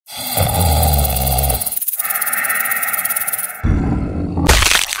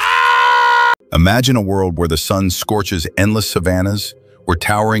Imagine a world where the sun scorches endless savannas, where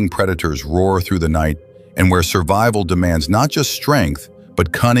towering predators roar through the night, and where survival demands not just strength,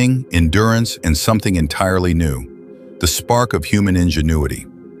 but cunning, endurance, and something entirely new: the spark of human ingenuity.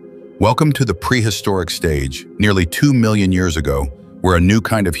 Welcome to the prehistoric stage, nearly 2 million years ago, where a new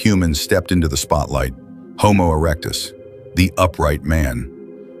kind of human stepped into the spotlight: Homo erectus, the upright man.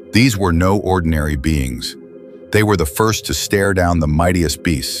 These were no ordinary beings. They were the first to stare down the mightiest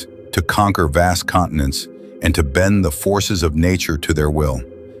beasts, to conquer vast continents, and to bend the forces of nature to their will.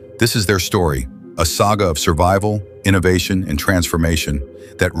 This is their story, a saga of survival, innovation, and transformation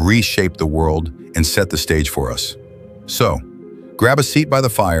that reshaped the world and set the stage for us. So, grab a seat by the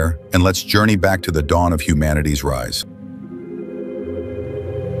fire and let's journey back to the dawn of humanity's rise.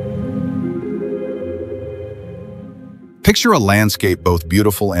 Picture a landscape both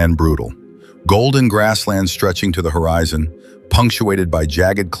beautiful and brutal. Golden grasslands stretching to the horizon, punctuated by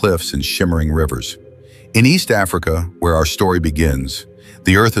jagged cliffs and shimmering rivers. In East Africa, where our story begins,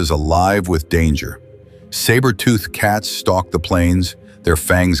 the earth is alive with danger. Saber-toothed cats stalk the plains, their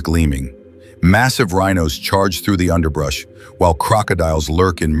fangs gleaming. Massive rhinos charge through the underbrush, while crocodiles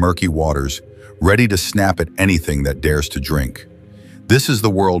lurk in murky waters, ready to snap at anything that dares to drink. This is the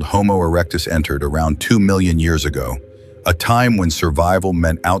world Homo erectus entered around 2 million years ago, a time when survival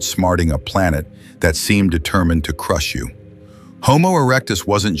meant outsmarting a planet that seemed determined to crush you. Homo erectus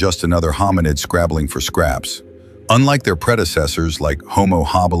wasn't just another hominid scrabbling for scraps. Unlike their predecessors like Homo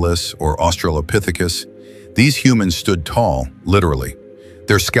habilis or Australopithecus, these humans stood tall, literally.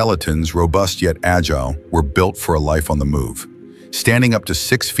 Their skeletons, robust yet agile, were built for a life on the move. Standing up to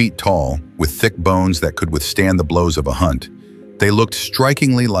 6 feet tall, with thick bones that could withstand the blows of a hunt, they looked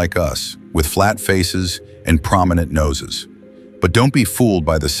strikingly like us, with flat faces and prominent noses. But don't be fooled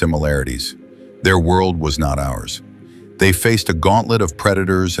by the similarities. Their world was not ours. They faced a gauntlet of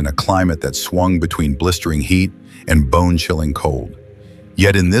predators in a climate that swung between blistering heat and bone-chilling cold.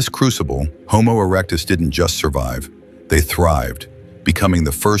 Yet in this crucible, Homo erectus didn't just survive, they thrived, becoming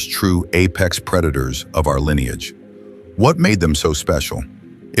the first true apex predators of our lineage. What made them so special?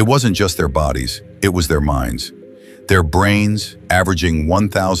 It wasn't just their bodies, it was their minds. Their brains, averaging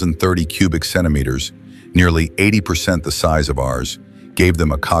 1,030 cubic centimeters, nearly 80% the size of ours, gave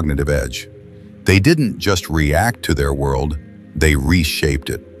them a cognitive edge. They didn't just react to their world, they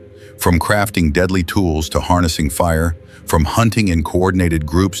reshaped it. From crafting deadly tools to harnessing fire, from hunting in coordinated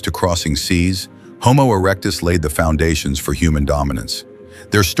groups to crossing seas, Homo erectus laid the foundations for human dominance.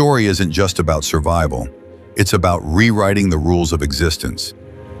 Their story isn't just about survival, it's about rewriting the rules of existence.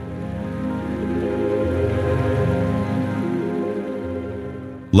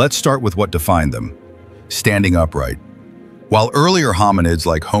 Let's start with what defined them: standing upright. While earlier hominids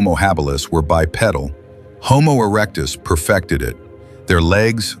like Homo habilis were bipedal, Homo erectus perfected it. Their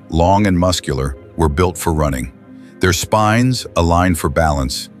legs, long and muscular, were built for running. Their spines, aligned for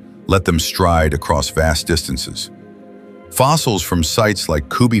balance, let them stride across vast distances. Fossils from sites like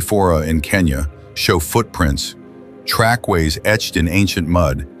Kubifora in Kenya show footprints, trackways etched in ancient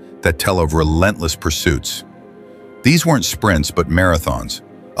mud that tell of relentless pursuits. These weren't sprints but marathons,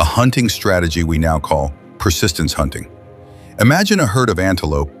 a hunting strategy we now call persistence hunting. Imagine a herd of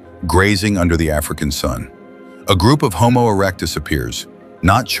antelope grazing under the African sun. A group of Homo erectus appears,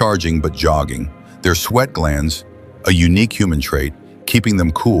 not charging but jogging, their sweat glands, a unique human trait, keeping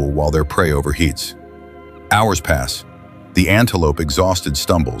them cool while their prey overheats. Hours pass. The antelope, exhausted,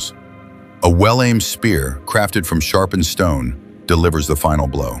 stumbles. A well-aimed spear, crafted from sharpened stone, delivers the final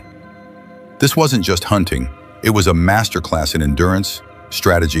blow. This wasn't just hunting, it was a masterclass in endurance,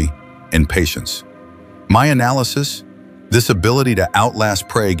 strategy, and patience. My analysis? This ability to outlast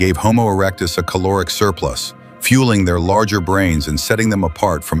prey gave Homo erectus a caloric surplus, fueling their larger brains and setting them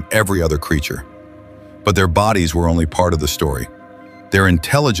apart from every other creature. But their bodies were only part of the story. Their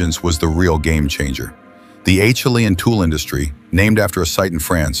intelligence was the real game changer. The Acheulean tool industry, named after a site in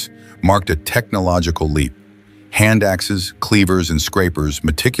France, marked a technological leap. Hand axes, cleavers, and scrapers,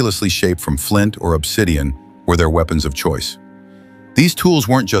 meticulously shaped from flint or obsidian, were their weapons of choice. These tools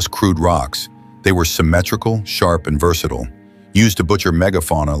weren't just crude rocks. They were symmetrical, sharp, and versatile, used to butcher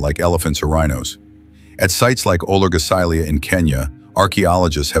megafauna like elephants or rhinos. At sites like Olorgesailie in Kenya,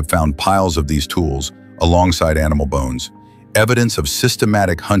 archaeologists have found piles of these tools alongside animal bones, evidence of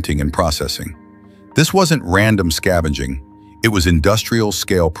systematic hunting and processing. This wasn't random scavenging, it was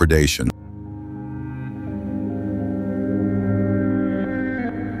industrial-scale predation.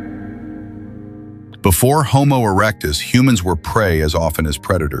 Before Homo erectus, humans were prey as often as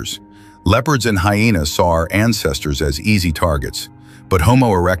predators. Leopards and hyenas saw our ancestors as easy targets, but Homo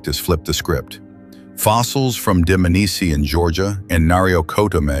erectus flipped the script. Fossils from Indonesia in Georgia and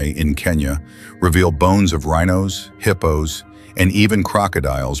Nariokotomay in Kenya reveal bones of rhinos, hippos, and even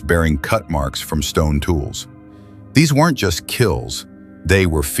crocodiles bearing cut marks from stone tools. These weren't just kills, they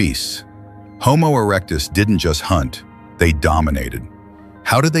were feasts. Homo erectus didn't just hunt, they dominated.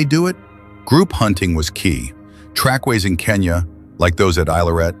 How did they do it? Group hunting was key. Trackways in Kenya, like those at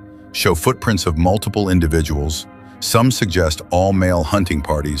Ileret, show footprints of multiple individuals. Some suggest all-male hunting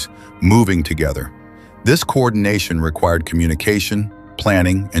parties moving together. This coordination required communication,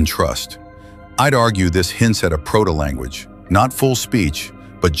 planning, and trust. I'd argue this hints at a proto-language, not full speech,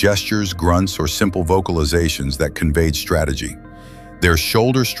 but gestures, grunts, or simple vocalizations that conveyed strategy. Their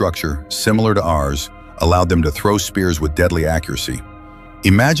shoulder structure, similar to ours, allowed them to throw spears with deadly accuracy.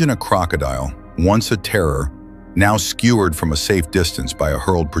 Imagine a crocodile, once a terror, now skewered from a safe distance by a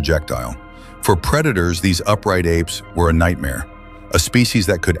hurled projectile. For predators, these upright apes were a nightmare, a species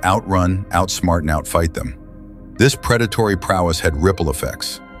that could outrun, outsmart, and outfight them. This predatory prowess had ripple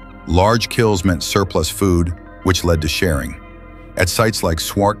effects. Large kills meant surplus food, which led to sharing. At sites like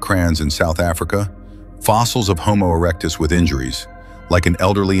Swartkrans in South Africa, fossils of Homo erectus with injuries, like an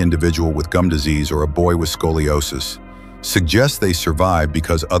elderly individual with gum disease or a boy with scoliosis, suggest they survived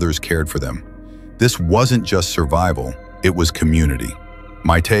because others cared for them. This wasn't just survival, it was community.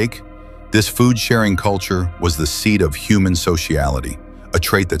 My take? This food-sharing culture was the seed of human sociality, a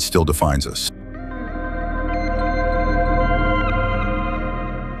trait that still defines us.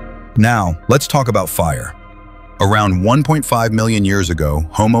 Now, let's talk about fire. Around 1.5 million years ago,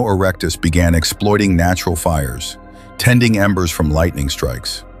 Homo erectus began exploiting natural fires, tending embers from lightning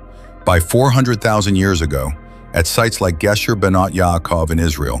strikes. By 400,000 years ago, at sites like Gesher Benot Yaakov in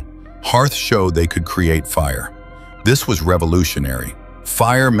Israel, hearths showed they could create fire. This was revolutionary.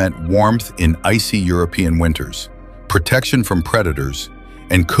 Fire meant warmth in icy European winters, protection from predators,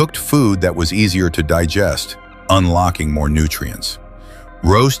 and cooked food that was easier to digest, unlocking more nutrients.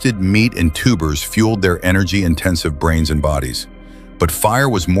 Roasted meat and tubers fueled their energy-intensive brains and bodies. But fire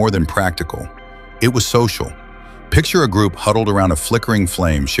was more than practical. It was social. Picture a group huddled around a flickering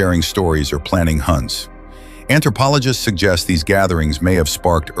flame, sharing stories or planning hunts. Anthropologists suggest these gatherings may have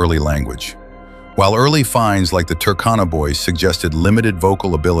sparked early language. While early finds like the Turkana boys suggested limited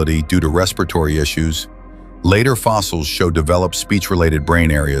vocal ability due to respiratory issues, later fossils show developed speech-related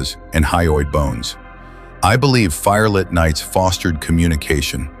brain areas and hyoid bones. I believe firelit nights fostered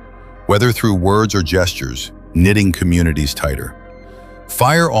communication, whether through words or gestures, knitting communities tighter.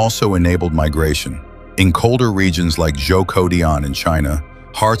 Fire also enabled migration. In colder regions like Zhoukoudian in China,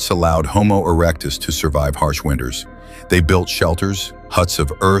 hearths allowed Homo erectus to survive harsh winters. They built shelters, huts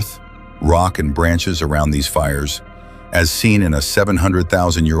of earth, rock, and branches around these fires, as seen in a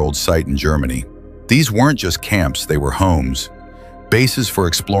 700,000-year-old site in Germany. These weren't just camps, they were homes, bases for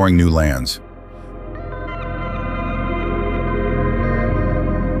exploring new lands.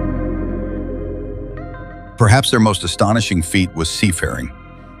 Perhaps their most astonishing feat was seafaring.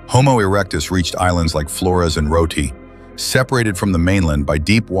 Homo erectus reached islands like Flores and Roti, separated from the mainland by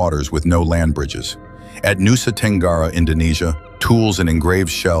deep waters with no land bridges. At Nusa Tenggara, Indonesia, tools and engraved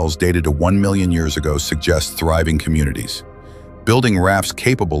shells dated to 1 million years ago suggest thriving communities. Building rafts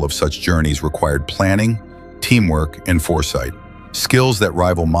capable of such journeys required planning, teamwork, and foresight, skills that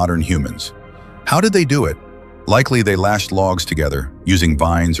rival modern humans. How did they do it? Likely they lashed logs together, using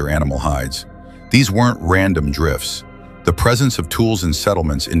vines or animal hides. These weren't random drifts. The presence of tools and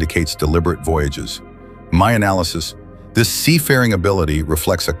settlements indicates deliberate voyages. My analysis, this seafaring ability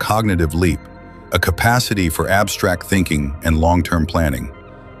reflects a cognitive leap, a capacity for abstract thinking and long-term planning.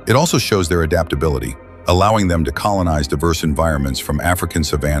 It also shows their adaptability, allowing them to colonize diverse environments from African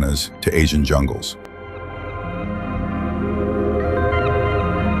savannas to Asian jungles.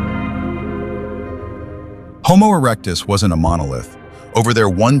 Homo erectus wasn't a monolith. Over their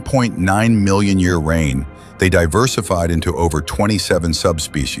 1.9 million year reign, they diversified into over 27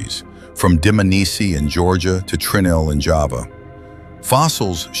 subspecies, from Indonesia in Georgia to Trinil in Java.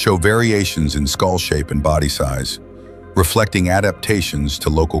 Fossils show variations in skull shape and body size, reflecting adaptations to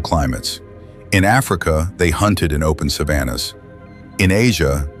local climates. In Africa, they hunted in open savannas. In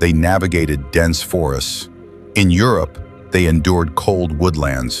Asia, they navigated dense forests. In Europe, they endured cold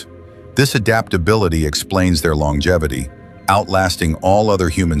woodlands. This adaptability explains their longevity, outlasting all other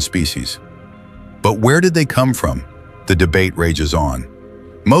human species. But where did they come from? The debate rages on.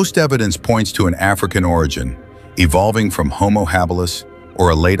 Most evidence points to an African origin, evolving from Homo habilis or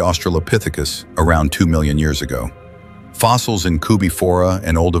a late Australopithecus around 2 million years ago. Fossils in Kubifora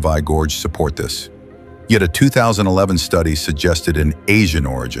and Olduvai Gorge support this. Yet a 2011 study suggested an Asian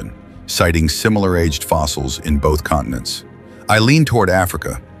origin, citing similar aged fossils in both continents. I lean toward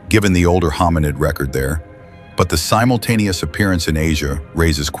Africa, given the older hominid record there, but the simultaneous appearance in Asia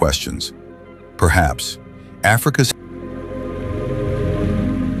raises questions. Perhaps Africa's...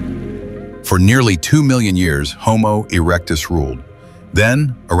 For nearly 2 million years, Homo erectus ruled.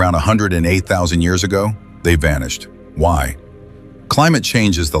 Then, around 108,000 years ago, they vanished. Why? Climate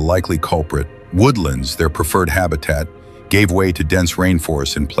change is the likely culprit. Woodlands, their preferred habitat, gave way to dense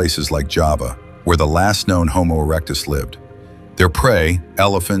rainforests in places like Java, where the last known Homo erectus lived. Their prey,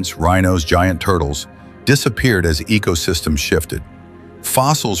 elephants, rhinos, giant turtles, disappeared as ecosystems shifted.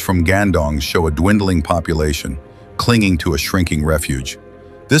 Fossils from gandongs show a dwindling population, clinging to a shrinking refuge.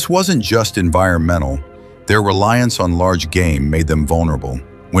 This wasn't just environmental. Their reliance on large game made them vulnerable.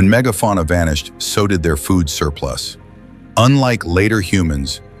 When megafauna vanished, so did their food surplus. Unlike later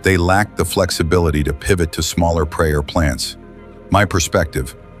humans, they lacked the flexibility to pivot to smaller prey or plants. My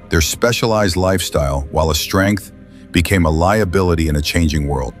perspective, their specialized lifestyle, while a strength, became a liability in a changing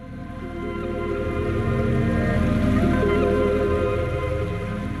world.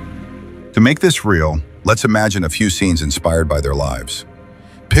 To make this real, let's imagine a few scenes inspired by their lives.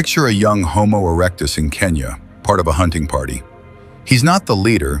 Picture a young Homo erectus in Kenya, part of a hunting party. He's not the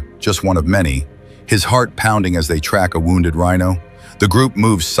leader, just one of many, his heart pounding as they track a wounded rhino. The group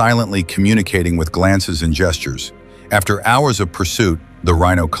moves silently, communicating with glances and gestures. After hours of pursuit, the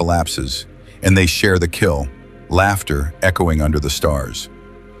rhino collapses, and they share the kill, laughter echoing under the stars.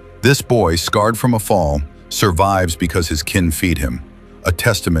 This boy, scarred from a fall, survives because his kin feed him, a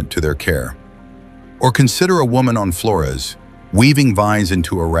testament to their care. Or consider a woman on Flores, weaving vines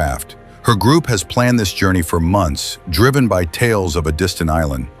into a raft. Her group has planned this journey for months, driven by tales of a distant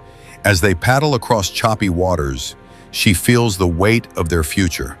island. As they paddle across choppy waters, she feels the weight of their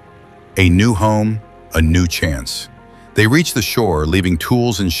future. A new home, a new chance. They reach the shore, leaving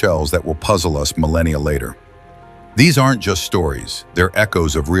tools and shells that will puzzle us millennia later. These aren't just stories, they're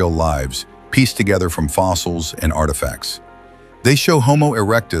echoes of real lives, pieced together from fossils and artifacts. They show Homo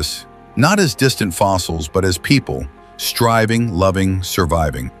erectus not as distant fossils, but as people, striving, loving,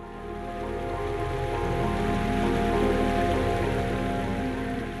 surviving.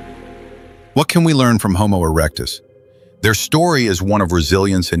 What can we learn from Homo erectus? Their story is one of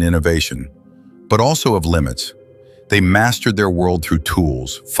resilience and innovation, but also of limits. They mastered their world through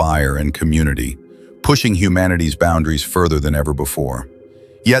tools, fire, and community, pushing humanity's boundaries further than ever before.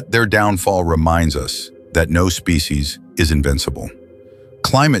 Yet their downfall reminds us that no species is invincible.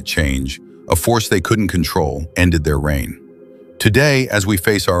 Climate change, a force they couldn't control, ended their reign. Today, as we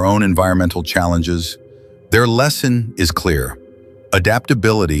face our own environmental challenges, their lesson is clear.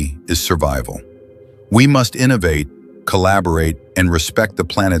 Adaptability is survival. We must innovate, collaborate, and respect the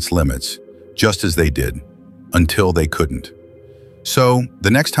planet's limits, just as they did, until they couldn't. So,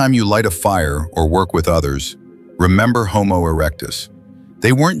 the next time you light a fire or work with others, remember Homo erectus.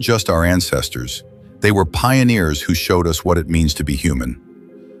 They weren't just our ancestors, they were pioneers who showed us what it means to be human.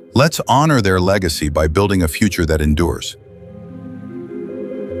 Let's honor their legacy by building a future that endures.